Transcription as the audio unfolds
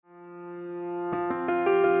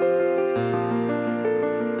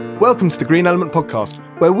Welcome to the Green Element Podcast,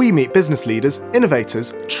 where we meet business leaders,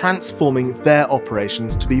 innovators, transforming their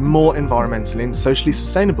operations to be more environmentally and socially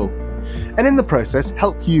sustainable, and in the process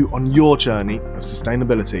help you on your journey of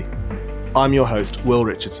sustainability. I'm your host, Will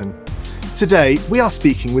Richardson. Today, we are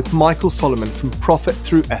speaking with Michael Solomon from Profit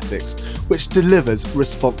Through Ethics, which delivers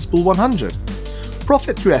Responsible 100.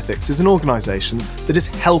 Profit Through Ethics is an organisation that is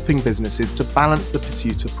helping businesses to balance the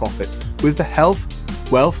pursuit of profit with the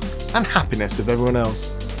health, wealth, and happiness of everyone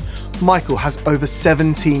else. Michael has over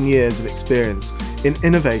 17 years of experience in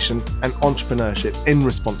innovation and entrepreneurship in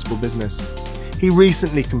responsible business. He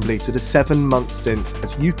recently completed a 7-month stint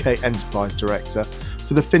as UK Enterprise Director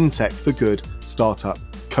for the FinTech for Good startup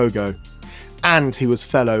Kogo, and he was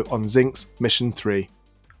fellow on Zinc's Mission 3.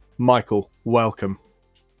 Michael, welcome.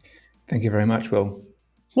 Thank you very much, Will.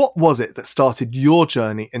 What was it that started your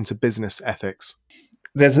journey into business ethics?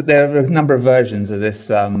 There are a number of versions of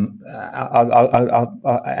this. I'll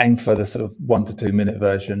aim for the sort of 1 to 2 minute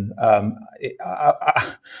version.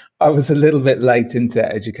 I was a little bit late into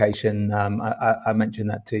education. I mentioned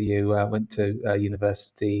that to you. I went to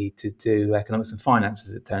university to do economics and finance,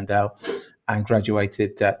 as it turned out, and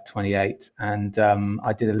graduated at 28. And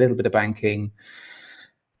I did a little bit of banking,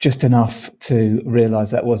 just enough to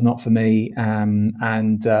realise that was not for me.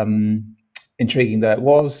 Intriguing though it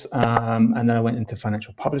was, and then I went into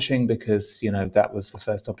financial publishing because that was the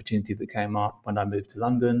first opportunity that came up when I moved to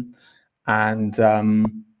London, and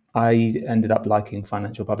I ended up liking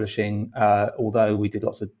financial publishing, although we did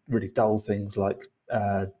lots of really dull things like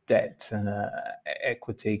debt and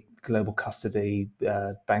equity, global custody,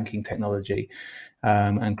 banking technology,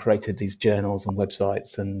 and created these journals and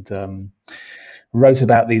websites and wrote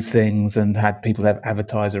about these things and had people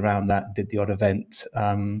advertise around that, did the odd event.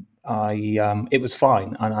 It was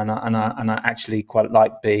fine, and I actually quite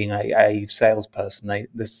liked being a salesperson.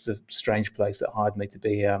 This is a strange place that hired me to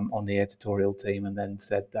be on the editorial team, and then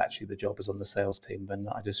said that actually the job was on the sales team, and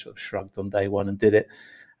I just sort of shrugged on day one and did it.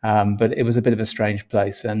 But it was a bit of a strange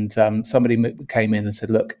place, and somebody came in and said,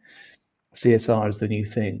 "Look, CSR is the new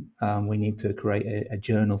thing. We need to create a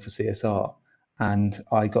journal for CSR." And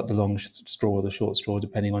I got the long straw or the short straw,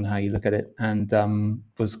 depending on how you look at it, and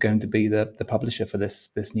was going to be the publisher for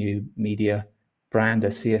this new media brand, a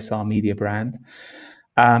CSR media brand.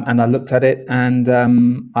 And I looked at it and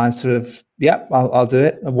I sort of, I'll do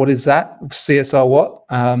it. What is that? CSR what?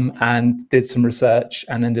 And did some research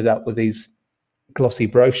and ended up with these glossy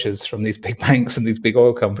brochures from these big banks and these big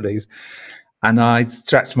oil companies. And I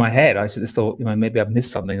scratched my head. I just thought, maybe I've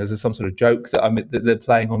missed something. Is there some sort of joke that they're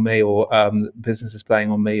playing on me, or business is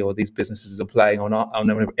playing on me, or these businesses are playing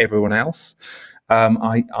on everyone else?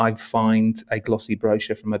 I find a glossy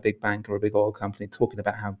brochure from a big bank or a big oil company talking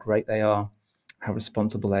about how great they are, how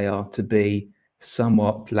responsible they are, to be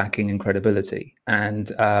somewhat lacking in credibility.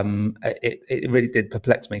 And it really did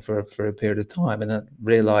perplex me for a period of time. And I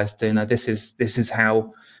realised, this is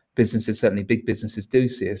how businesses, certainly big businesses, do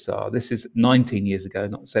CSR. This is 19 years ago,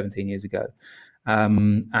 not 17 years ago.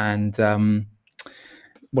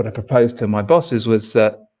 What I proposed to my bosses was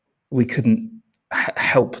that we couldn't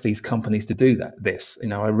help these companies to do this.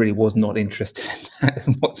 I really was not interested in that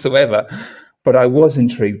whatsoever. But I was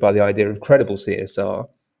intrigued by the idea of credible CSR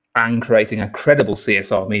and creating a credible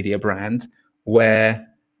CSR media brand where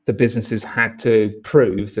the businesses had to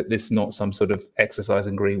prove that this is not some sort of exercise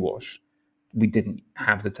in greenwash. We didn't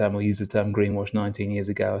have the term or use the term greenwash 19 years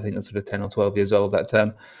ago. I think that's sort of 10 or 12 years old, that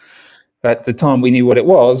term. But at the time, we knew what it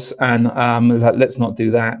was, and let's not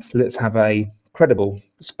do that. Let's have a credible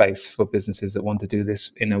space for businesses that want to do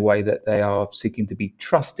this in a way that they are seeking to be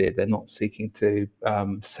trusted. They're not seeking to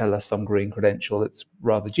sell us some green credential that's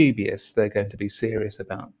rather dubious. They're going to be serious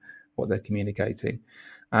about what they're communicating.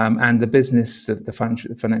 And the business, the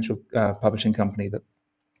financial publishing company that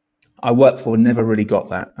I worked for, never really got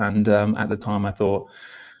that. And at the time I thought,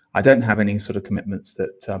 I don't have any sort of commitments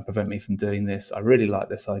that prevent me from doing this. I really like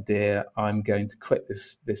this idea. I'm going to quit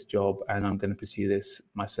this job and I'm going to pursue this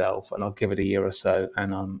myself, and I'll give it a year or so,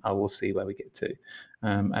 and I will see where we get to.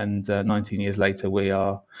 19 years later, we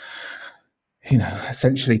are,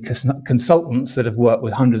 essentially consultants that have worked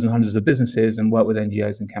with hundreds and hundreds of businesses and worked with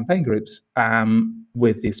NGOs and campaign groups,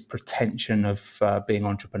 with this pretension of being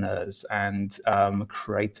entrepreneurs and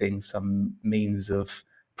creating some means of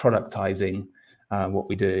productizing what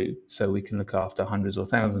we do, so we can look after hundreds or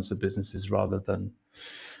thousands of businesses rather than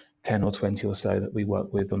 10 or 20 or so that we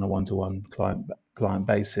work with on a one-to-one client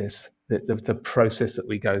basis. The process that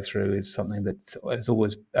we go through is something that has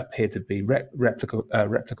always appeared to be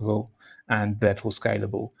replicable and therefore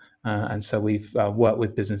scalable. And so we've worked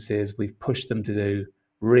with businesses, we've pushed them to do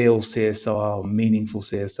real CSR, meaningful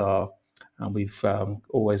CSR, and we've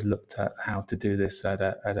always looked at how to do this at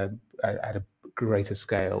a greater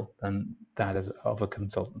scale than that of a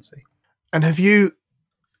consultancy. And have you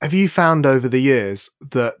found over the years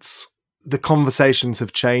that the conversations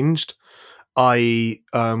have changed? I.e.,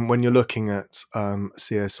 when you're looking at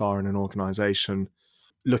CSR in an organization,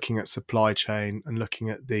 looking at supply chain and looking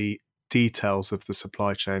at the details of the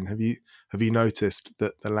supply chain, have you noticed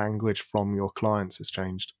that the language from your clients has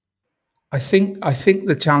changed? I think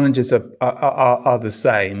the challenges are the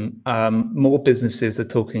same. More businesses are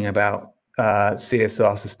talking about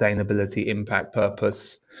CSR, sustainability, impact,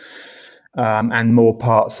 purpose, and more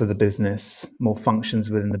parts of the business, more functions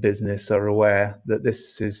within the business are aware that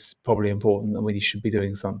this is probably important and we should be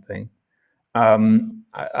doing something.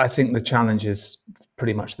 I think the challenge is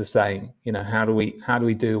pretty much the same. How do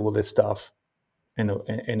we do all this stuff in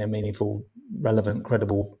a meaningful, relevant,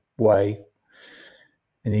 credible way,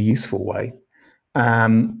 in a useful way,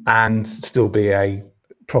 and still be a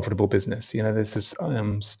profitable business? This is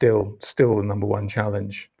still the number one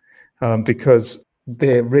challenge, because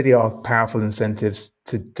there really are powerful incentives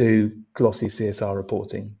to do glossy CSR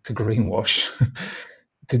reporting, to greenwash,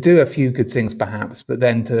 to do a few good things perhaps, but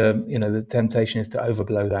then the temptation is to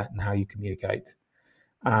overblow that in how you communicate,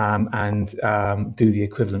 and do the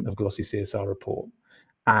equivalent of glossy CSR report.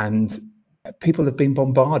 And people have been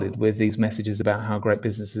bombarded with these messages about how great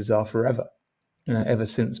businesses are forever. Ever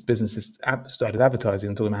since businesses started advertising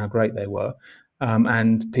and talking about how great they were.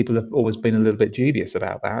 And people have always been a little bit dubious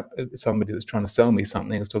about that. Somebody that's trying to sell me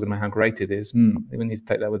something is talking about how great it is. We need to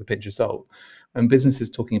take that with a pinch of salt. When businesses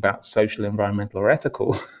talking about social, environmental, or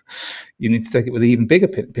ethical, you need to take it with an even bigger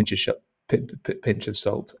pinch of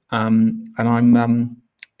salt. And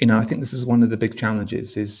I think this is one of the big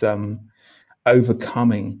challenges, is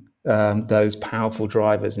overcoming those powerful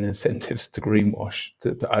drivers and incentives to greenwash,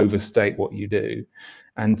 to overstate what you do,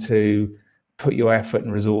 and to put your effort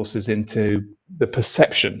and resources into the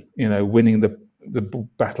perception, winning the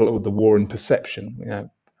battle or the war in perception.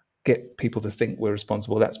 Get people to think we're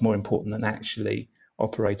responsible. That's more important than actually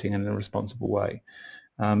operating in a responsible way.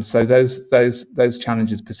 So those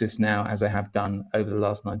challenges persist now, as they have done over the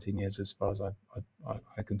last 19 years, as far as I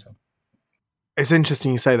can tell. It's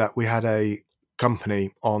interesting you say that. We had a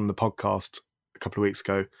company on the podcast a couple of weeks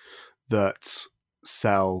ago that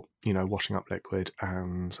sell, washing up liquid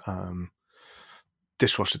and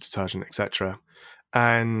dishwasher detergent, etc.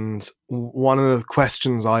 And one of the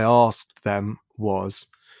questions I asked them was,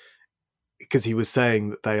 because he was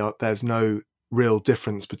saying that there's no real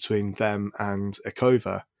difference between them and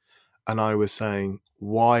Ecova, and I was saying,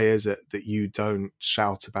 why is it that you don't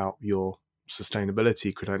shout about your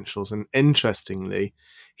sustainability credentials? And interestingly,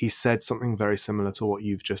 he said something very similar to what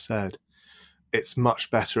you've just said. It's much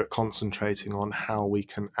better at concentrating on how we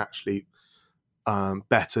can actually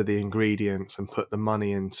better the ingredients and put the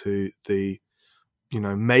money into the,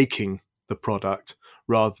 making the product,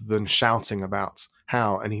 rather than shouting about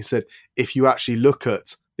how. And he said, if you actually look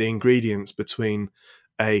at the ingredients between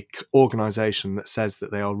a organization that says that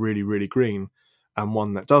they are really, really green and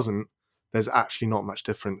one that doesn't, there's actually not much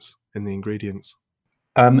difference in the ingredients.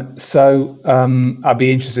 So I'd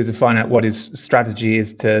be interested to find out what his strategy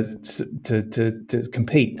is to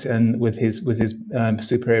compete and with his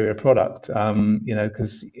superior product.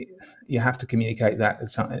 Because you have to communicate that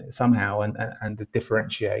somehow and to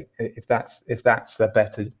differentiate. If that's a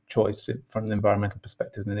better choice from an environmental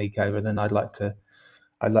perspective than Ecova, then I'd like to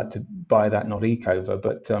buy that, not Ecova.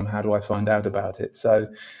 But how do I find out about it? So,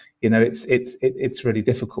 it's really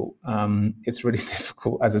difficult. It's really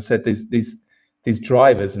difficult. As I said, these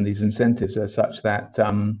drivers and these incentives are such that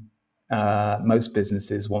most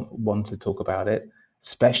businesses want to talk about it,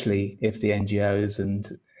 especially if the NGOs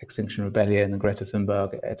and Extinction Rebellion and Greta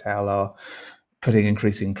Thunberg et al. Are putting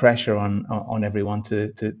increasing pressure on everyone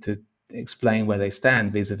to explain where they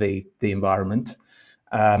stand vis-a-vis the environment.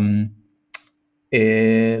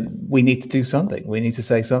 We need to do something. We need to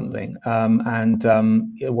say something. And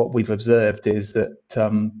what we've observed is that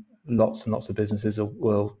lots and lots of businesses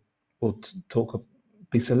will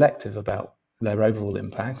be selective about their overall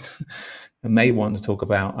impact. They may want to talk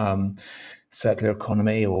about circular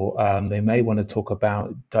economy, or they may want to talk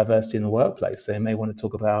about diversity in the workplace. They may want to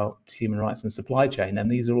talk about human rights and supply chain,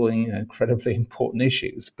 and these are all incredibly important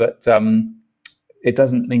issues. But it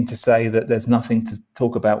doesn't mean to say that there's nothing to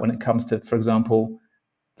talk about when it comes to, for example,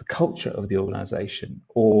 the culture of the organization,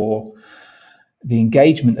 or the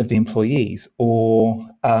engagement of the employees, or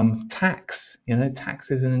tax.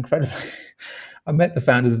 Tax is an incredibly... I met the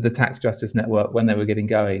founders of the Tax Justice Network when they were getting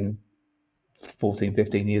going 14,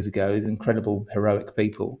 15 years ago. These incredible, heroic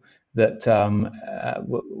people. that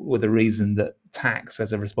were the reason that tax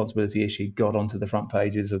as a responsibility issue got onto the front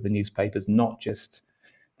pages of the newspapers, not just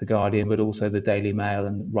the Guardian, but also the Daily Mail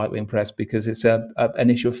and right-wing press, because it's an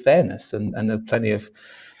issue of fairness, and there are plenty of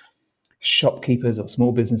shopkeepers or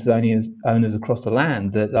small business owners across the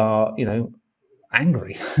land that are,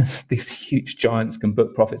 angry. These huge giants can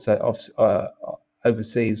book profits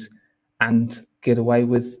overseas and get away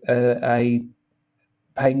with paying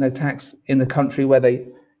no tax in the country where they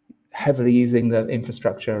heavily using the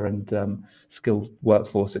infrastructure and skilled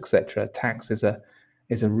workforce, etc. Tax is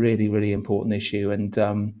a really, really important issue. And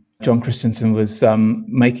John Christensen was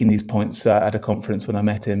making these points at a conference when I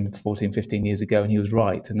met him 14, 15 years ago, and he was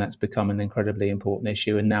right. And that's become an incredibly important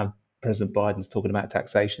issue. And now President Biden's talking about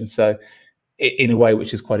taxation. So in a way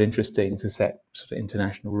which is quite interesting to set sort of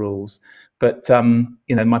international rules. But,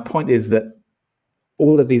 my point is that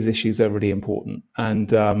all of these issues are really important.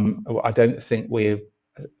 And I don't think we've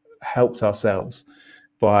helped ourselves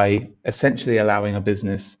by essentially allowing a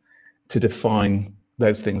business to define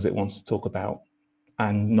those things it wants to talk about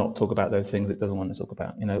and not talk about those things it doesn't want to talk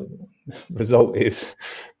about. Result is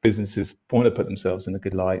businesses want to put themselves in a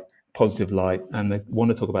good light, positive light, and they want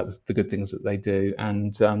to talk about the good things that they do,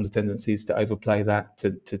 and the tendencies to overplay that,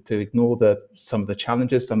 to ignore some of the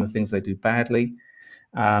challenges, some of the things they do badly,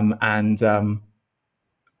 and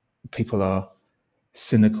people are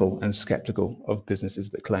cynical and skeptical of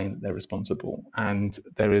businesses that claim that they're responsible. And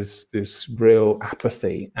there is this real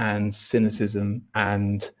apathy and cynicism,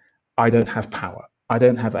 and I don't have power. I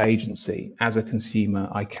don't have agency. As a consumer,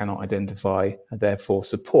 I cannot identify and therefore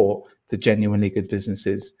support the genuinely good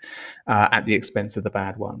businesses at the expense of the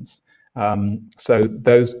bad ones. So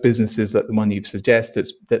those businesses, that the one you've suggested,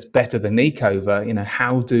 that's better than Ecover,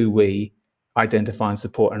 how do we identify and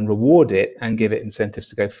support and reward it and give it incentives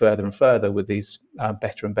to go further and further with these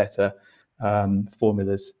better and better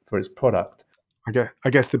formulas for its product? I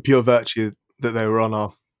guess the pure virtue that they were on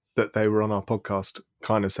our podcast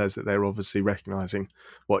kind of says that they're obviously recognizing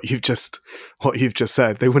what you've just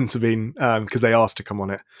said. They wouldn't have been, because they asked to come on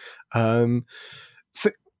it. So,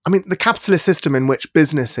 the capitalist system in which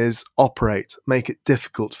businesses operate make it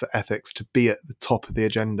difficult for ethics to be at the top of the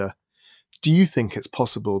agenda. Do you think it's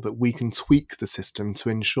possible that we can tweak the system to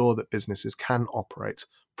ensure that businesses can operate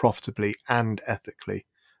profitably and ethically?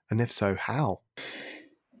 And if so, how?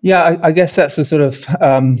 Yeah, I guess that's the sort of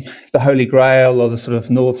the holy grail, or the sort of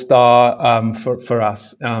North Star for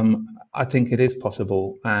us. I think it is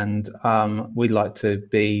possible, and we'd like to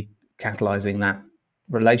be catalyzing that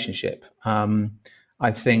relationship. I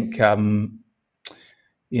think, as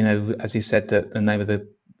you said, that the name of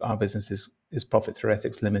our business is Profit Through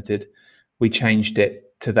Ethics Limited. We changed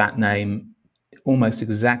it to that name almost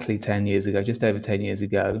exactly 10 years ago, just over 10 years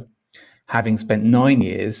ago, having spent 9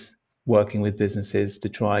 years working with businesses to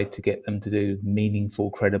try to get them to do meaningful,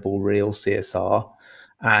 credible, real CSR,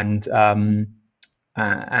 and to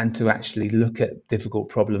actually look at difficult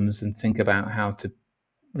problems and think about how to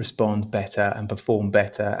respond better and perform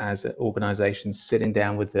better as organizations, sitting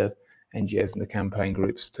down with the NGOs and the campaign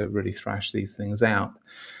groups to really thrash these things out,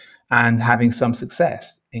 and having some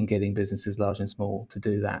success in getting businesses large and small to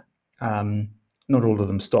do that. Not all of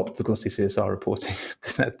them stopped the glossy CSR reporting,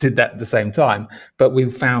 did that at the same time, but we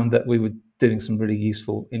found that we were doing some really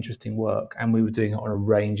useful, interesting work, and we were doing it on a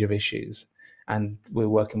range of issues. And we're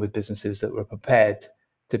working with businesses that were prepared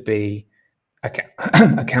to be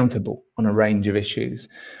accountable on a range of issues.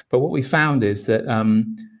 But what we found is that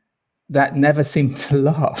that never seemed to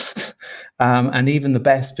last. And even the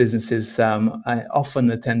best businesses, often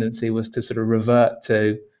the tendency was to sort of revert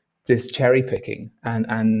to this cherry picking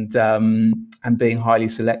and being highly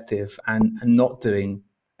selective and not doing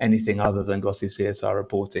anything other than glossy CSR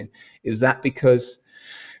reporting. Is that because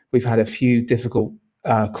we've had a few difficult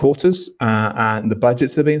quarters and the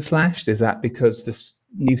budgets have been slashed? Is that because this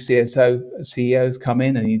new CEO's come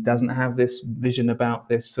in and he doesn't have this vision about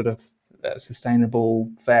this sort of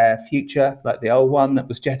sustainable, fair future like the old one that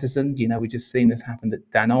was jettisoned? We just seen this happen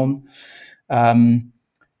at Danone.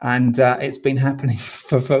 And it's been happening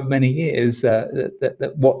for many years,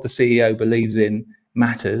 that what the CEO believes in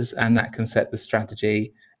matters, and that can set the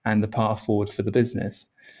strategy and the path forward for the business.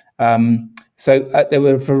 So there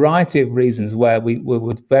were a variety of reasons where we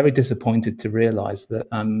were very disappointed to realise that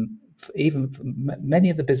even many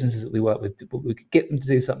of the businesses that we work with, we could get them to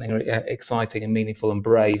do something exciting and meaningful and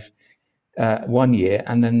brave 1 year,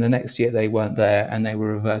 and then the next year they weren't there and they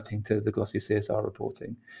were reverting to the glossy CSR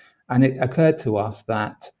reporting. And it occurred to us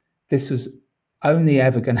that this was only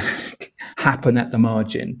ever going to happen at the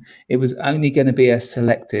margin. It was only going to be a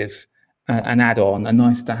selective, an add-on, a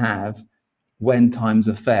nice to have when times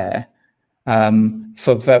are fair.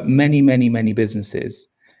 for many businesses.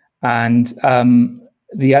 And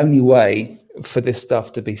the only way for this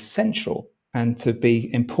stuff to be central and to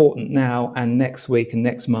be important now and next week and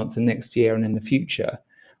next month and next year and in the future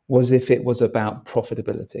was if it was about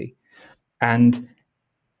profitability. And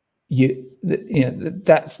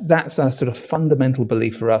that's a sort of fundamental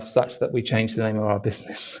belief for us, such that we changed the name of our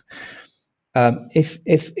business.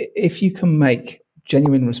 If you can make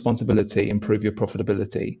genuine responsibility improve your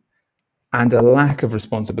profitability, and a lack of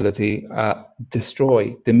responsibility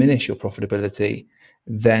diminish your profitability,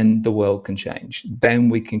 then the world can change. Then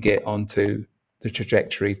we can get onto the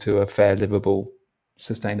trajectory to a fair, livable,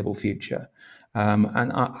 sustainable future.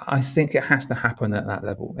 And I think it has to happen at that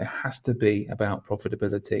level. It has to be about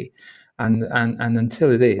profitability. And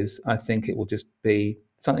until it is, I think it will just be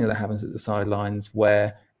something that happens at the sidelines,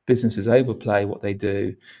 where businesses overplay what they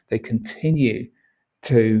do. They continue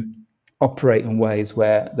to operate in ways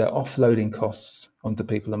where they're offloading costs onto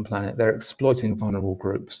people and planet. They're exploiting vulnerable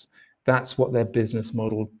groups. That's what their business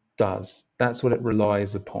model does. That's what it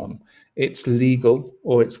relies upon. It's legal,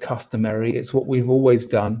 or it's customary. It's what we've always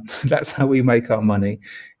done. That's how we make our money.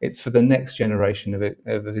 It's for the next generation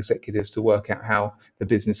of executives to work out how the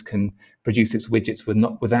business can produce its widgets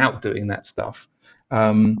without doing that stuff.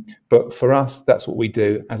 But for us, that's what we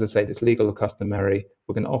do. As I say, it's legal or customary.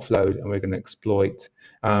 We're going to offload and we're going to exploit,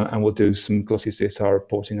 and we'll do some glossy CSR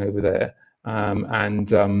reporting over there.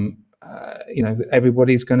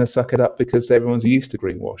 Everybody's going to suck it up because everyone's used to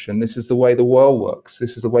greenwash, and this is the way the world works.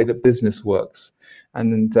 This is the way that business works,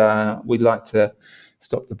 and we'd like to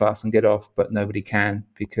stop the bus and get off, but nobody can,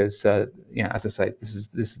 because as I say,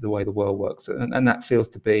 this is the way the world works, and that feels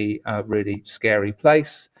to be a really scary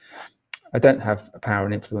place. I don't have power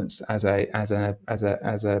and influence as a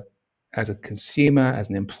consumer, as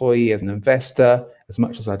an employee, as an investor, as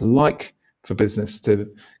much as I'd like for business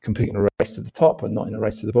to compete in a race to the top and not in a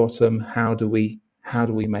race to the bottom. How do we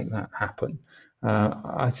make that happen?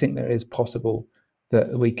 I think there is possible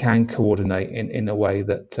that we can coordinate in a way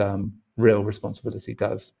that real responsibility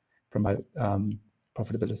does promote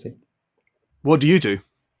profitability. What do you do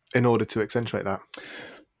in order to accentuate that?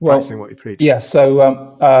 Well, practicing what you preach. Yeah. So,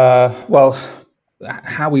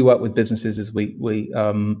 how we work with businesses is we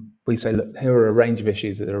say, look, here are a range of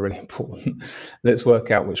issues that are really important. Let's work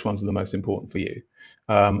out which ones are the most important for you.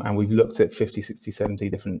 And we've looked at 50, 60, 70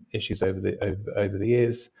 different issues over the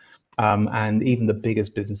years. And even the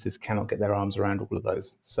biggest businesses cannot get their arms around all of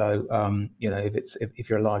those. So, if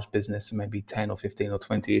you're a large business, maybe 10 or 15 or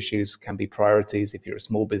 20 issues can be priorities. If you're a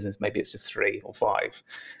small business, maybe it's just 3 or 5.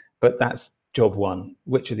 But that's job one.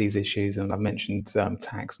 Which of these issues, and I've mentioned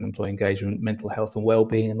tax and employee engagement, mental health and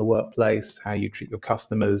well-being in the workplace, how you treat your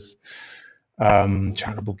customers,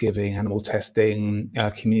 charitable giving, animal testing,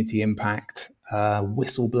 community impact,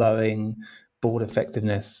 whistleblowing, board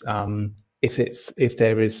effectiveness. If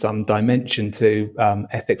there is some dimension to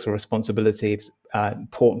ethics or responsibility, if it's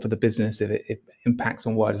important for the business, if it impacts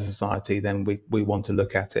on wider society, then we want to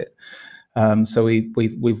look at it. So we've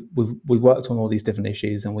worked on all these different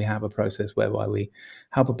issues, and we have a process whereby we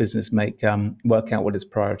help a business work out what its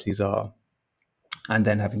priorities are, and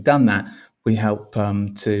then, having done that, we help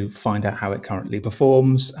to find out how it currently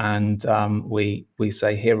performs, and we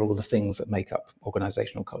say, here are all the things that make up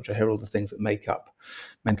organizational culture, here are all the things that make up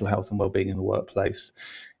mental health and well-being in the workplace,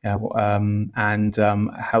 and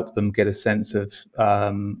help them get a sense of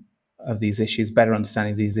these issues, better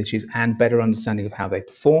understanding of these issues, and better understanding of how they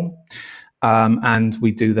perform. And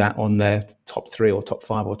we do that on their top 3 or top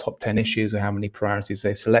 5 or top 10 issues, or how many priorities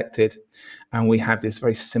they've selected. And we have this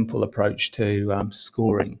very simple approach to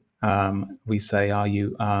scoring. We say,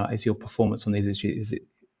 is your performance on these issues,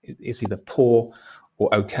 is either poor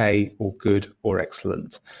or okay or good or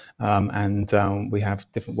excellent? And we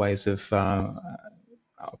have different ways of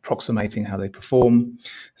approximating how they perform.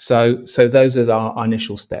 So those are our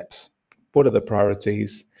initial steps. What are the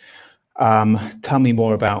priorities? Tell me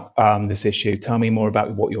more about this issue. Tell me more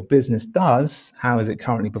about what your business does. How is it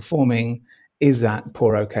currently performing? Is that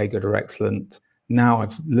poor, okay, good, or excellent? Now, I'm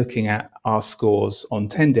looking at our scores on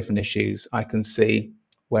 10 different issues. I can see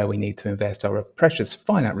where we need to invest our precious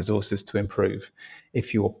finite resources to improve.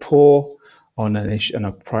 If you're poor on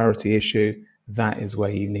a priority issue, that is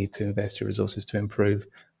where you need to invest your resources to improve.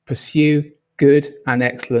 Pursue good and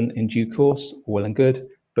excellent in due course, well and good,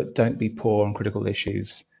 but don't be poor on critical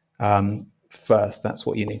issues first. That's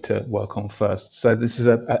what you need to work on first. So this is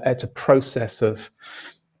it's a process of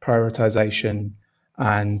prioritization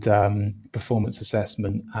and performance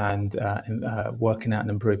assessment, and working out an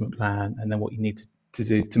improvement plan, and then what you need to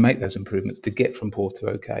do to make those improvements to get from poor to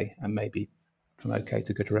okay, and maybe from okay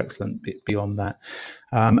to good or excellent beyond that.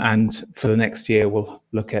 And for the next year, we'll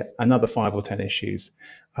look at another 5 or 10 issues,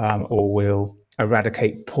 or we'll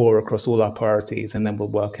eradicate poor across all our priorities, and then we'll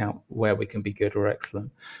work out where we can be good or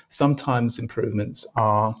excellent. Sometimes improvements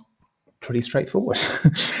are pretty straightforward.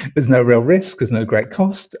 There's no real risk. There's no great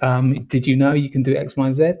cost. Did you know you can do X, Y,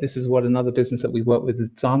 and Z? This is what another business that we work with has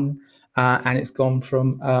done, and it's gone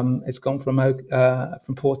from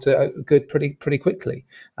poor to good pretty quickly.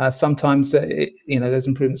 Sometimes those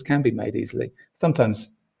improvements can be made easily.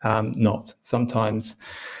 Sometimes not. Sometimes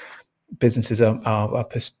businesses are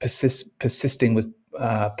persisting with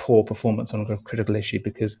poor performance on a critical issue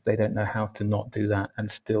because they don't know how to not do that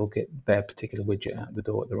and still get their particular widget out the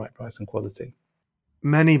door at the right price and quality.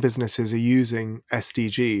 Many businesses are using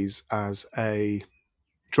SDGs as a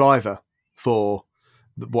driver for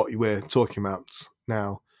what we're talking about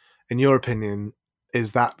now. In your opinion,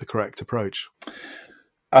 is that the correct approach?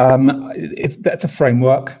 That's a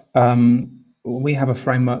framework. We have a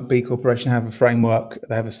framework. B Corporation have a framework.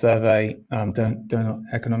 They have a survey. Donut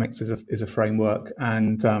Economics is a framework,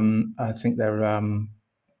 and I think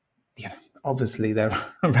obviously there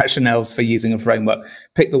are rationales for using a framework.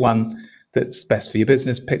 Pick the one that's best for your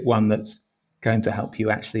business. Pick one that's going to help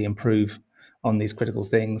you actually improve on these critical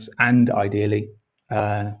things, and ideally,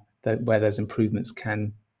 where those improvements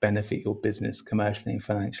can benefit your business commercially and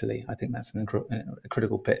financially. I think that's a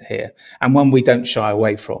critical bit here, and one we don't shy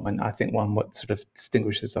away from. And I think one what sort of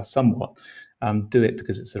distinguishes us somewhat. Do it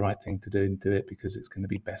because it's the right thing to do, and do it because it's going to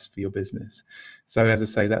be best for your business. So, as I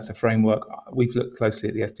say, that's a framework. We've looked closely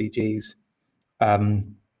at the SDGs.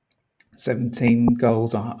 17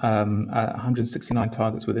 goals, 169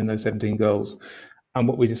 targets within those 17 goals. And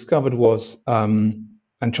what we discovered was, and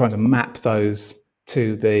trying to map those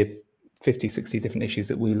to the 50, 60 different issues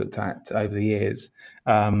that we looked at over the years,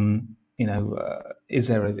 is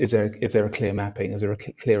there a clear mapping? Is there a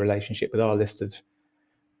clear relationship with our list of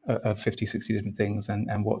 50, 60 different things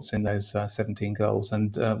and what's in those 17 goals?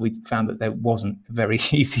 And we found that there wasn't very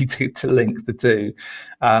easy to link the two.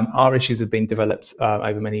 Our issues have been developed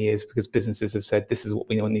over many years because businesses have said this is what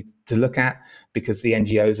we need to look at, because the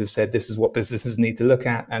NGOs have said this is what businesses need to look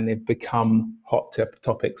at, and they've become hot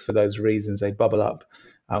topics for those reasons. They bubble up.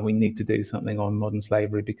 We need to do something on modern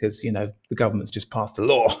slavery because, the government's just passed a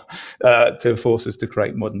law to force us to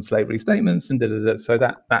create modern slavery statements, and so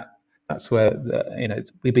that's where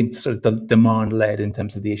we've been sort of demand-led in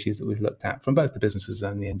terms of the issues that we've looked at from both the businesses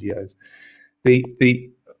and the NGOs.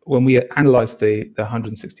 When we analysed the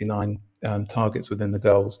 169 targets within the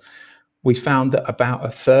goals, we found that about a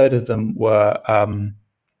third of them were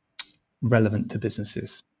relevant to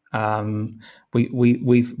businesses.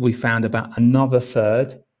 We found about another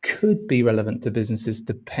third could be relevant to businesses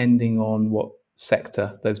depending on what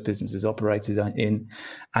sector those businesses operated in,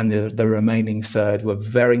 and the remaining third were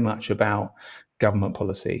very much about government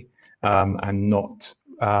policy and not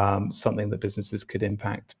something that businesses could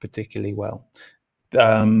impact particularly well.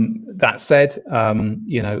 That said, I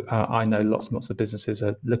know lots and lots of businesses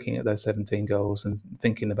are looking at those 17 goals and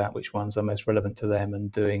thinking about which ones are most relevant to them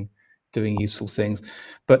and doing useful things.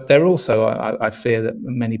 But there are also, I fear that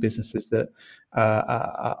many businesses that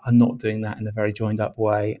are not doing that in a very joined up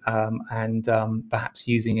way, and perhaps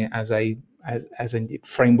using it as a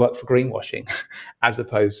framework for greenwashing, as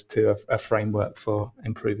opposed to a framework for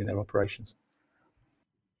improving their operations.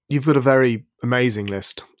 You've got a very amazing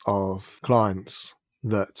list of clients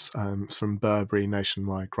that's from Burberry,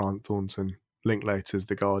 Nationwide, Grant Thornton, Linklaters,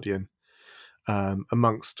 The Guardian,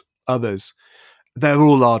 amongst others. They're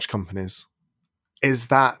all large companies. Is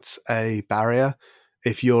that a barrier?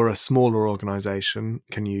 If you're a smaller organisation,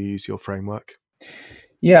 can you use your framework?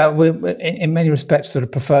 Yeah, we in many respects sort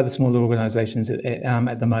of prefer the smaller organisations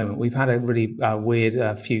at the moment. We've had a really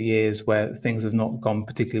weird few years where things have not gone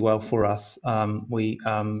particularly well for us.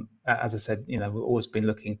 As I said, we've always been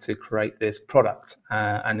looking to create this product,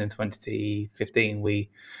 and in 2015 we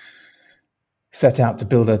set out to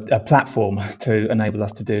build a platform to enable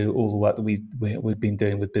us to do all the work that we've been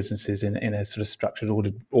doing with businesses in a sort of structured,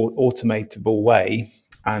 automatable way.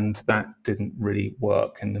 And that didn't really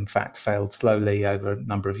work, and in fact failed slowly over a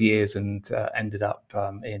number of years, and ended up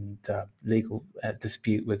in legal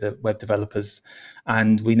dispute with the web developers.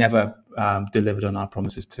 And we never delivered on our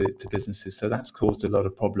promises to businesses. So that's caused a lot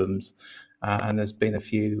of problems. And there's been a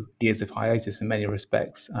few years of hiatus in many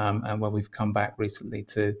respects, and where we've come back recently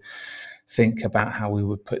to think about how we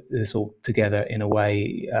would put this all together in a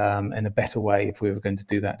way, in a better way, if we were going to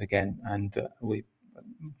do that again. And we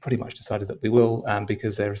pretty much decided that we will,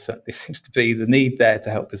 because there certainly seems to be the need there to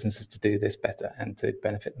help businesses to do this better and to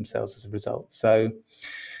benefit themselves as a result. So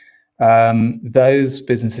Those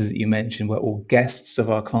businesses that you mentioned were all guests of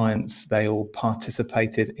our clients. They all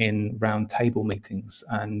participated in roundtable meetings,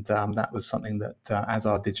 and that was something that, as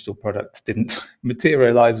our digital product didn't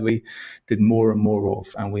materialize, we did more and more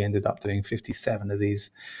of, and we ended up doing 57 of these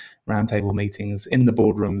roundtable meetings in the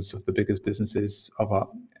boardrooms of the biggest businesses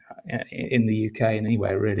in the UK and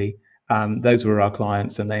anywhere really. Those were our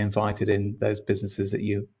clients, and they invited in those businesses that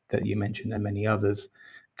you mentioned and many others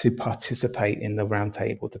to participate in the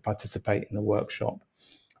roundtable, to participate in the workshop.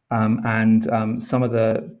 And some of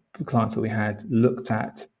the clients that we had looked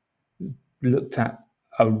at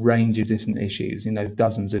a range of different issues,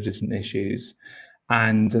 dozens of different issues,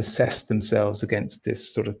 and assessed themselves against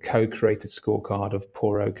this sort of co-created scorecard of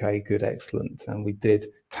poor, okay, good, excellent. And we did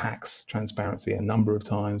tax transparency a number of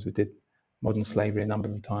times. We did modern slavery a number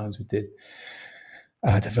of times. We did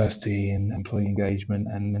diversity and employee engagement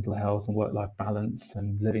and mental health and work-life balance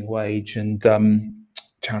and living wage and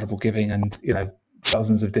charitable giving and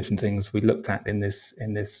dozens of different things we looked at in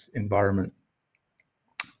this environment.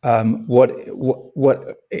 What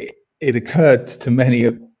it occurred to many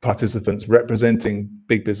participants representing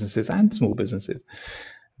big businesses and small businesses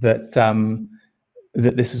that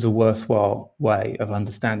that this is a worthwhile way of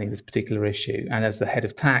understanding this particular issue. And as the head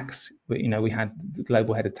of tax, we had the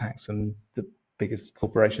global head of tax and the biggest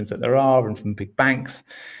corporations that there are and from big banks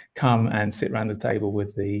come and sit around the table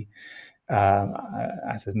with the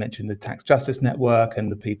as I mentioned, the Tax Justice Network and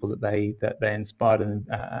the people that they inspired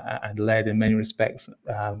and led in many respects,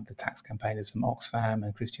 the tax campaigners from Oxfam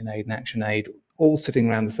and Christian Aid and Action Aid, all sitting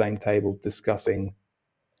around the same table discussing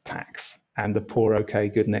tax and the poor, okay,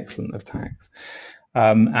 good, and excellent of tax,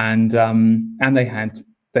 and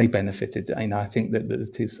they benefited. I think that the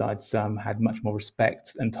two sides had much more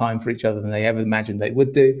respect and time for each other than they ever imagined they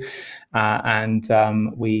would do. And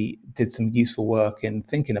we did some useful work in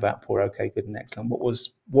thinking about poor, okay, good, and excellent. What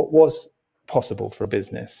was possible for a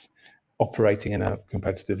business operating in a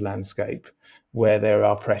competitive landscape where there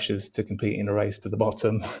are pressures to compete in a race to the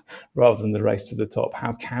bottom rather than the race to the top?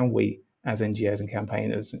 How can we, as NGOs and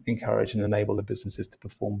campaigners, encourage and enable the businesses to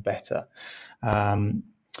perform better?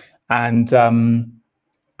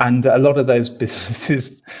 And a lot of those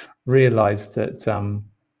businesses realized that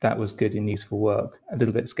that was good and useful work. A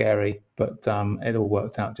little bit scary, but it all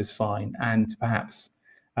worked out just fine. And perhaps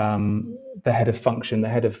the head of function, the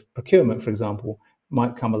head of procurement, for example,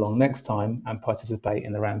 might come along next time and participate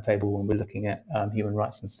in the roundtable when we're looking at human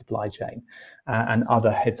rights and supply chain. And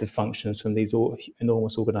other heads of functions from these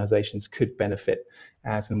enormous organizations could benefit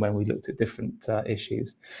as and when we looked at different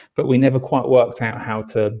issues. But we never quite worked out how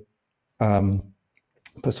to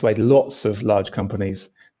persuade lots of large companies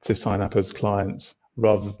to sign up as clients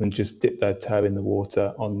rather than just dip their toe in the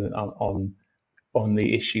water on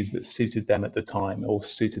the issues that suited them at the time or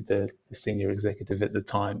suited the senior executive at the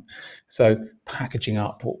time. So packaging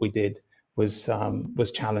up what we did was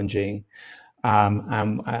challenging,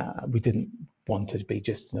 and we didn't want to be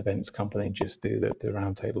just an events company and just do the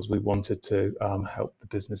roundtables. We wanted to help the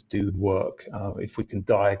business do work. If we can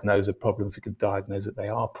diagnose a problem, if we can diagnose that they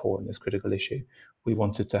are poor in this critical issue, we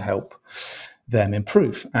wanted to help them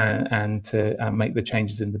improve and to make the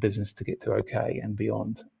changes in the business to get to okay and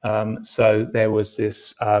beyond. So there was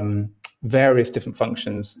this various different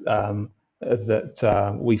functions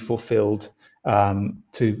that we fulfilled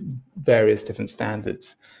to various different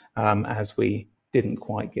standards as we didn't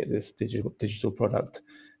quite get this digital product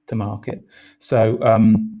to market. So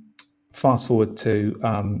fast forward to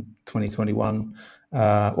 2021,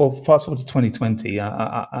 or fast forward to 2020,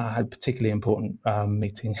 I had a particularly important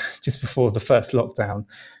meeting just before the first lockdown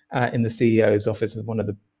in the CEO's office of one of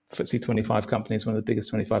the FTSE 25 companies, one of the biggest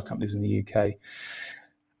 25 companies in the UK.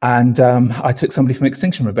 And I took somebody from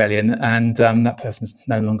Extinction Rebellion, and that person's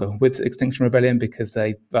no longer with Extinction Rebellion because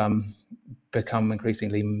they've become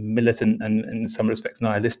increasingly militant and in some respects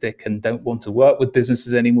nihilistic and don't want to work with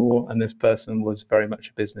businesses anymore. And this person was very much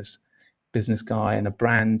a business guy and a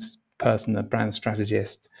brand person, a brand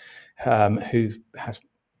strategist who has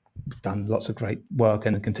done lots of great work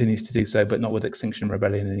and continues to do so, but not with Extinction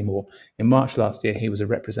Rebellion anymore. In March last year, he was a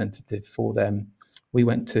representative for them. We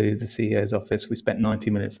went to the CEO's office. We spent 90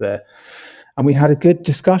 minutes there, and we had a good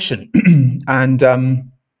discussion. And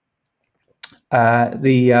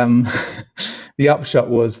the upshot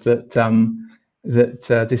was that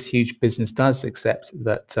this huge business does accept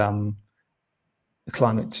that the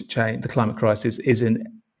climate change, the climate crisis, is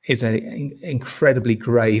an incredibly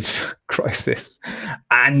grave crisis,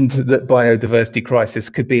 and that biodiversity crisis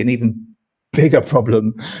could be an even bigger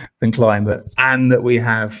problem than climate, and that we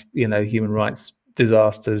have human rights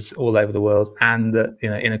disasters all over the world, and that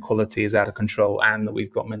inequality is out of control, and that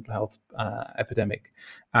we've got mental health epidemic,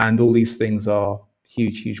 and all these things are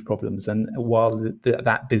huge problems. And while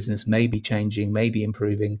that business may be changing, may be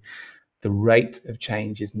improving, the rate of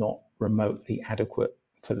change is not remotely adequate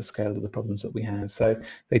for the scale of the problems that we have. So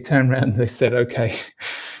they turned around and they said, okay,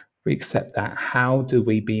 we accept that. How do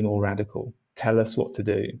we be more radical? Tell us what to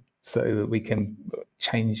do so that we can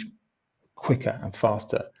change quicker and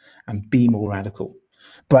faster and be more radical.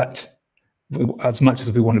 But as much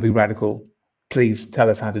as we want to be radical, please tell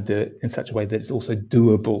us how to do it in such a way that it's also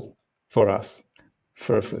doable for us,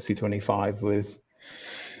 for a FTSE 25 with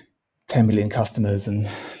 10 million customers and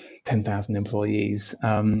 10,000 employees.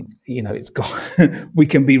 It's got we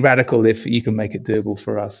can be radical if you can make it doable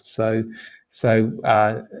for us. So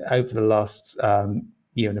over the last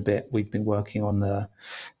year and a bit, we've been working on the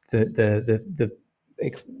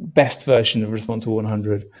best version of Responsible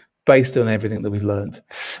 100, based on everything that we've learned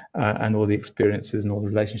and all the experiences and all the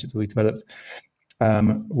relationships that we've developed.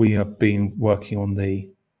 We have been working on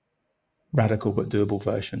the radical but doable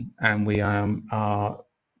version, and we are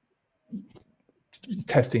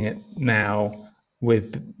testing it now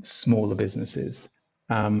with smaller businesses.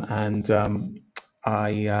 I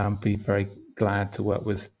be very glad to work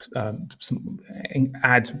with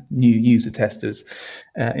add new user testers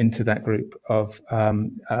into that group of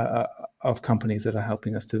companies that are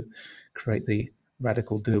helping us to create the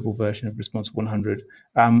radical, doable version of Responsible 100.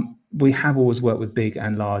 We have always worked with big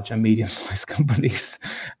and large and medium-sized companies.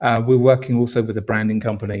 We're working also with a branding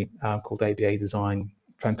company called ABA Design,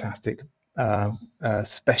 fantastic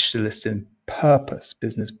specialists in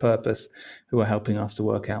business purpose, who are helping us to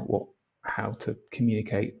work out how to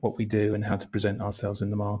communicate what we do and how to present ourselves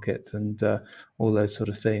in the market and all those sort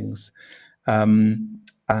of things.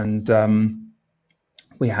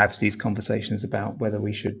 We have these conversations about whether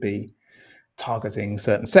we should be targeting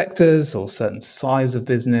certain sectors or certain size of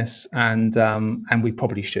business, and we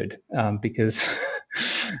probably should, because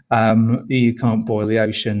you can't boil the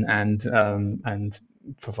ocean and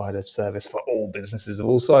provide a service for all businesses of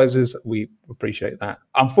all sizes. We appreciate that.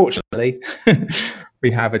 Unfortunately, we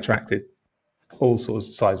have attracted all sorts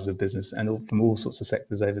of sizes of business and from all sorts of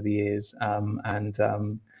sectors over the years,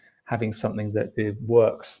 having something that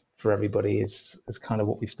works for everybody is kind of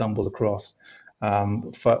what we stumbled across.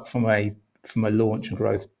 From a launch and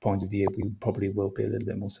growth point of view, we probably will be a little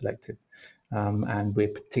bit more selective, and we're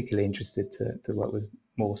particularly interested to work with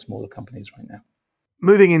more smaller companies right now.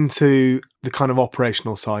 Moving into the kind of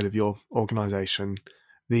operational side of your organisation,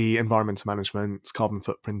 the environmental management, carbon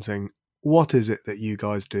footprinting, what is it that you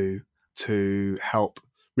guys do to help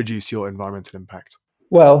reduce your environmental impact?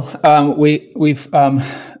 Well,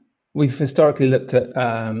 we've historically looked at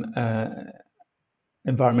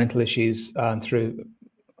environmental issues through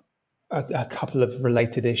a couple of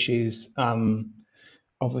related issues.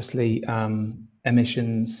 Obviously,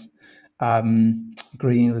 emissions,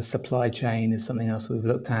 greening the supply chain is something else we've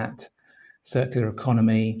looked at. Circular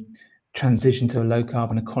economy, transition to a low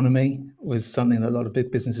carbon economy was something that a lot of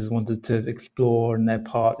big businesses wanted to explore and their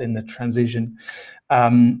part in the transition.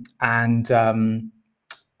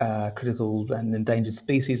 Critical and endangered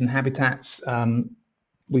species and habitats.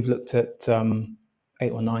 We've looked at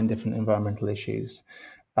 8 or 9 different environmental issues.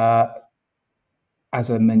 As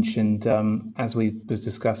I mentioned, as we were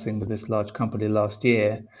discussing with this large company last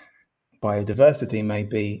year, biodiversity may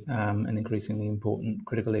be an increasingly important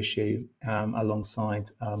critical issue alongside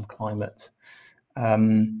climate.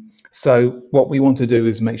 So what we want to do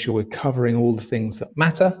is make sure we're covering all the things that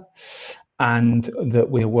matter, and that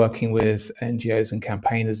we're working with NGOs and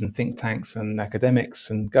campaigners and think tanks and academics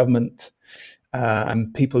and government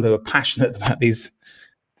and people who are passionate about these,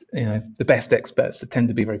 the best experts that tend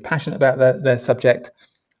to be very passionate about their subject,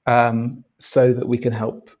 so that we can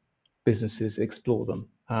help businesses explore them.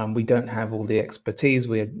 We don't have all the expertise.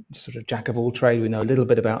 We're sort of jack of all trade. We know a little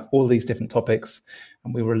bit about all these different topics,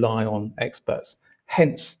 and we rely on experts.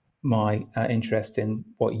 Hence my interest in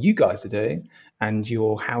what you guys are doing and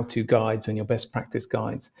your how-to guides and your best practice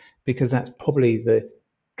guides, because that's probably the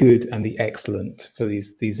good and the excellent for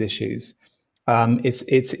these issues.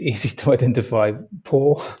 It's easy to identify.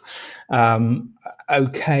 Poor,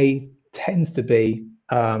 okay, tends to be,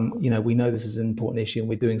 we know this is an important issue and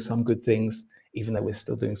we're doing some good things, even though we're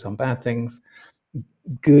still doing some bad things.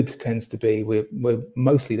 Good tends to be we're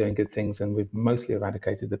mostly doing good things and we've mostly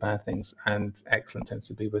eradicated the bad things, and excellent tends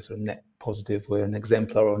to be we're sort of net positive, we're an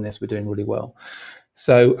exemplar on this, we're doing really well.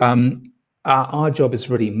 So our job is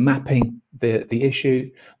really mapping the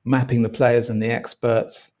issue, mapping the players and the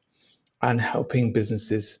experts, and helping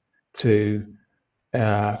businesses to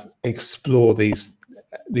explore these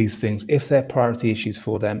these things if they're priority issues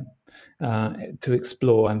for them, to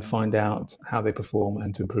explore and find out how they perform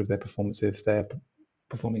and to improve their performance if they're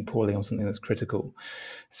performing poorly on something that's critical.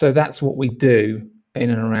 So that's what we do in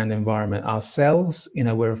and around the environment ourselves.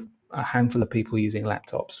 We're a handful of people using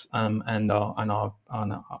laptops, and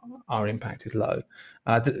our impact is low.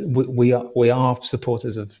 We are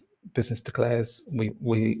supporters of business declares. We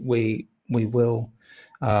will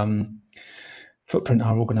footprint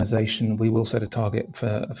our organisation. We will set a target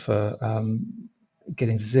for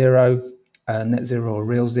getting zero, net zero or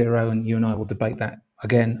real zero, and you and I will debate that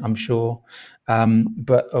again, I'm sure.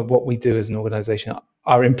 But what we do as an organisation,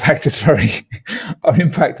 our impact is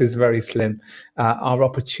very slim. Our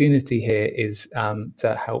opportunity here is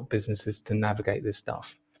to help businesses to navigate this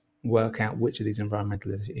stuff, work out which of these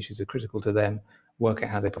environmental issues are critical to them, work out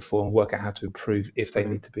how they perform, work out how to improve if they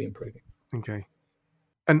need to be improving. Okay.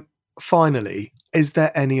 And finally, is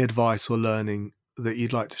there any advice or learning that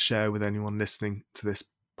you'd like to share with anyone listening to this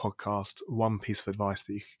podcast? One piece of advice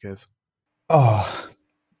that you could give? Oh,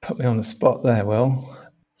 put me on the spot there, Will.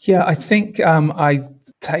 Yeah, I think I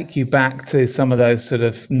take you back to some of those sort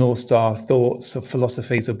of North Star thoughts or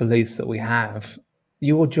philosophies or beliefs that we have.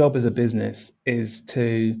 Your job as a business is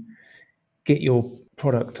to get your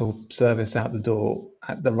product or service out the door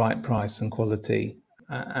at the right price and quality,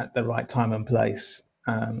 at the right time and place,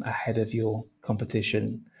 ahead of your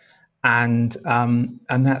competition. And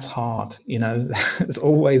that's hard. It's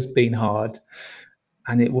always been hard.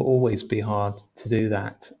 And it will always be hard to do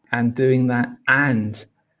that. And doing that and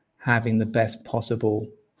having the best possible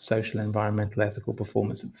social, environmental, ethical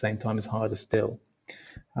performance at the same time is harder still.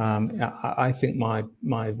 I think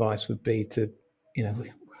my advice would be to,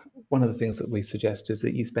 one of the things that we suggest is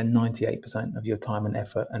that you spend 98% of your time and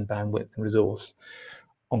effort and bandwidth and resource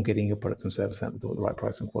on getting your product and service out the door at the right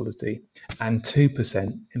price and quality, and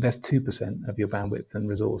invest 2% of your bandwidth and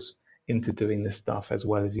resource into doing this stuff as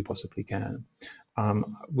well as you possibly can.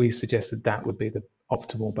 We suggested that would be the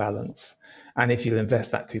optimal balance. And if you'll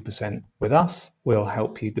invest that 2% with us, we'll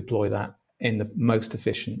help you deploy that in the most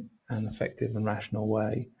efficient and effective and rational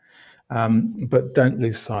way. But don't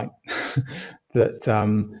lose sight that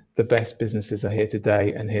the best businesses are here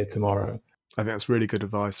today and here tomorrow. I think that's really good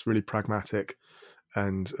advice, really pragmatic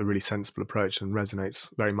and a really sensible approach, and resonates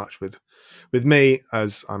very much with me,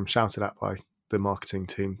 as I'm shouted at by the marketing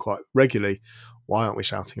team quite regularly. Why aren't we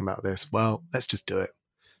shouting about this? Well, let's just do it.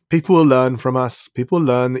 People will learn from us. People will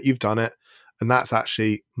learn that you've done it. And that's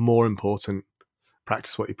actually more important.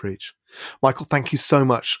 Practice what you preach. Michael, thank you so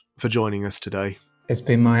much for joining us today. It's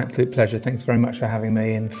been my absolute pleasure. Thanks very much for having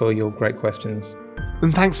me and for your great questions.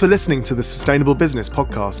 And thanks for listening to the Sustainable Business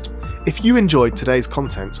Podcast. If you enjoyed today's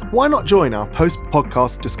content, why not join our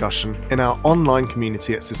post-podcast discussion in our online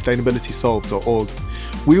community at sustainabilitysolved.org.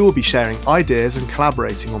 We will be sharing ideas and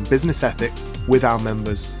collaborating on business ethics with our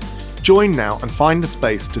members. Join now and find a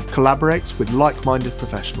space to collaborate with like-minded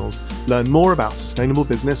professionals, learn more about sustainable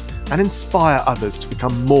business, and inspire others to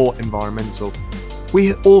become more environmental.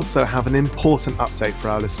 We also have an important update for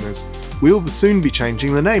our listeners. We will soon be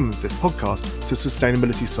changing the name of this podcast to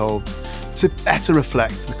Sustainability Solved to better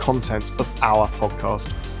reflect the content of our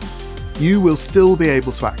podcast. You will still be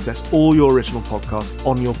able to access all your original podcasts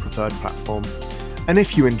on your preferred platform. And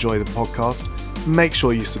if you enjoy the podcast, make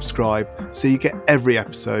sure you subscribe so you get every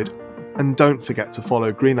episode. And don't forget to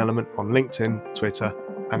follow Green Element on LinkedIn, Twitter,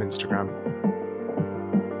 and Instagram.